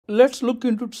Let's look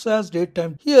into SAS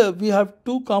datetime. Here we have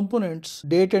two components,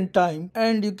 date and time,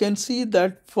 and you can see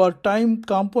that for time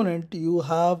component you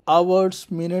have hours,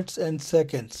 minutes and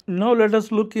seconds. Now let us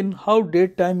look in how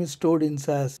date time is stored in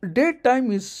SAS. Date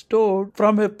time is stored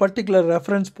from a particular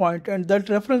reference point, and that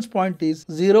reference point is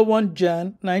 01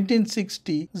 Jan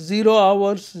 1960, 0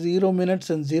 hours, 0 minutes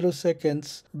and 0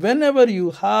 seconds. Whenever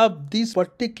you have this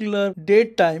particular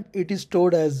date time, it is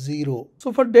stored as 0.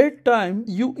 So for date time,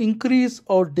 you increase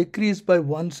or decrease by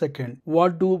 1 second.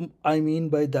 What do I mean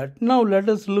by that? Now let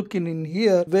us look in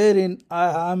here, wherein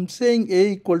I am saying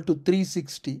A equal to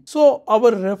 360. So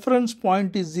our reference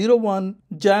point is 01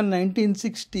 Jan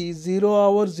 1960, 0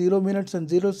 hours, 0 minutes and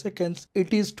 0 seconds.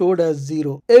 It is stored as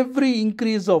 0. Every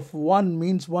increase of 1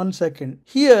 means 1 second.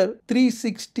 Here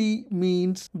 360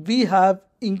 means we have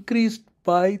increased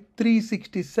by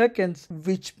 360 seconds,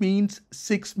 which means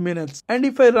 6 minutes. And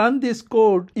if I run this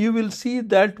code, you will see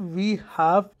that we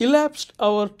have elapsed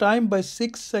our time by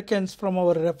 6 seconds from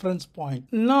our reference point.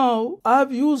 Now I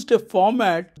have used a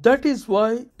format, that is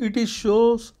why it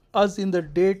shows us in the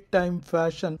date time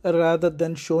fashion rather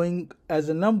than showing as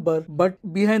a number, but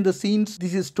behind the scenes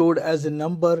this is stored as a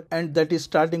number, and that is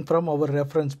starting from our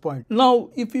reference point. Now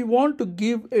if we want to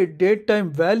give a date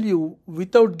time value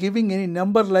without giving any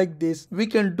number like this, we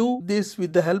can do this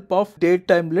with the help of date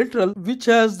time literal, which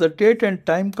has the date and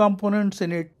time components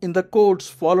in it in the quotes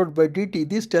followed by dt.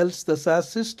 This tells the SAS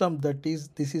system that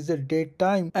this is a date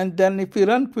time. And then if we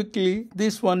run quickly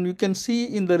this one, you can see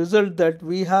in the result that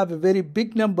we have a very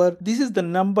big number. This is the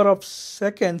number of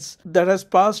seconds that has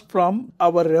passed from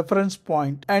our reference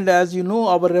point, and as you know,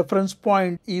 our reference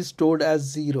point is stored as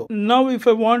 0. Now if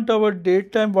I want our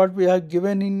date time, what we have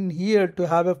given in here, to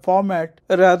have a format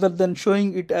rather than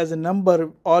showing it as a number,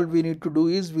 all we need to do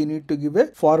is we need to give a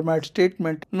format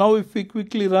statement. Now if we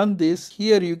quickly run this,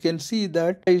 here you can see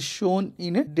that is shown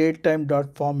in a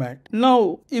datetime.format.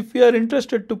 Now if we are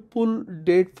interested to pull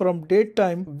date from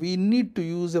datetime, we need to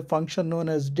use a function known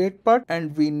as datepart,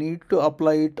 and we need to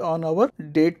apply it on our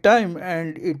date time,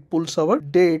 and it pulls our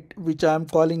date, which I am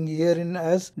calling here in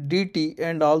as dt,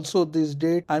 and also this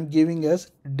date I am giving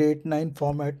as date9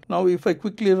 format. Now if I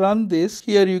quickly run this,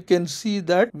 here you can see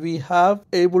that we have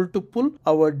able to pull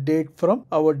our date from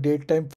our date time